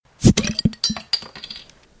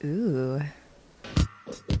Ooh.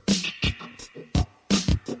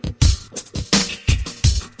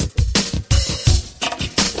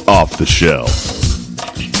 Off the shelf.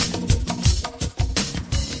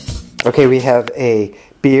 Okay, we have a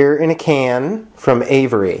beer in a can from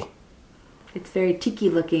Avery. It's very tiki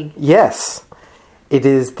looking. Yes. It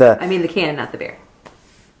is the... I mean the can, not the beer.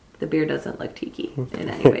 The beer doesn't look tiki in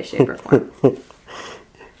any way, shape, or form.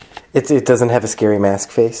 It doesn't have a scary mask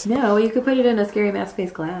face. No, you could put it in a scary mask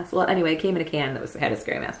face glass. Well, anyway, it came in a can that had a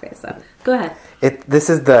scary mask face, so go ahead. This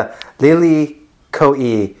is the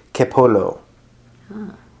Liliko'i Kepolo.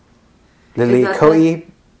 Huh. Liliko'i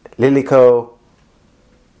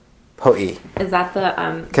Is that the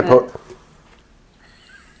Kepo.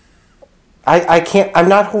 I can't. I'm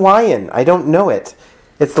not Hawaiian. I don't know it.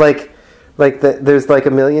 It's there's like a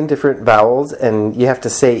million different vowels, and you have to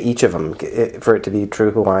say each of them for it to be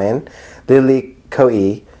true Hawaiian.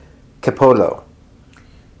 Liliko'i Kepolo.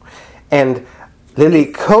 And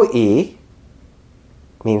Liliko'i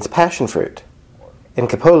means passion fruit, and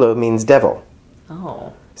Kepolo means devil.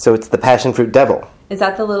 Oh. So it's the passion fruit devil. Is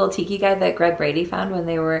that the little tiki guy that Greg Brady found when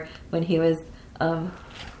he was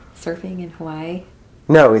surfing in Hawaii?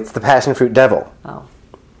 No, it's the passion fruit devil. Oh,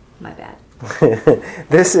 my bad.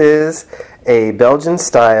 This is a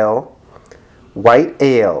Belgian-style white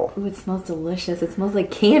ale. Ooh, it smells delicious. It smells like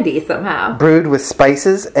candy somehow. Brewed with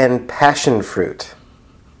spices and passion fruit.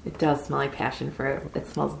 It does smell like passion fruit. It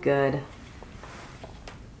smells good.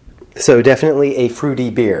 So definitely a fruity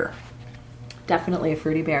beer. Definitely a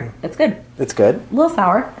fruity beer. It's good. It's good. A little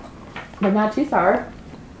sour, but not too sour.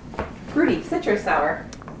 Fruity, citrus sour.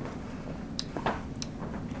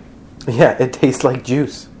 Yeah, it tastes like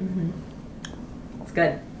juice. Mm-hmm. It's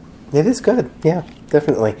good. It is good. Yeah,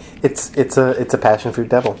 definitely. It's a passion fruit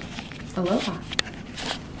devil. Aloha.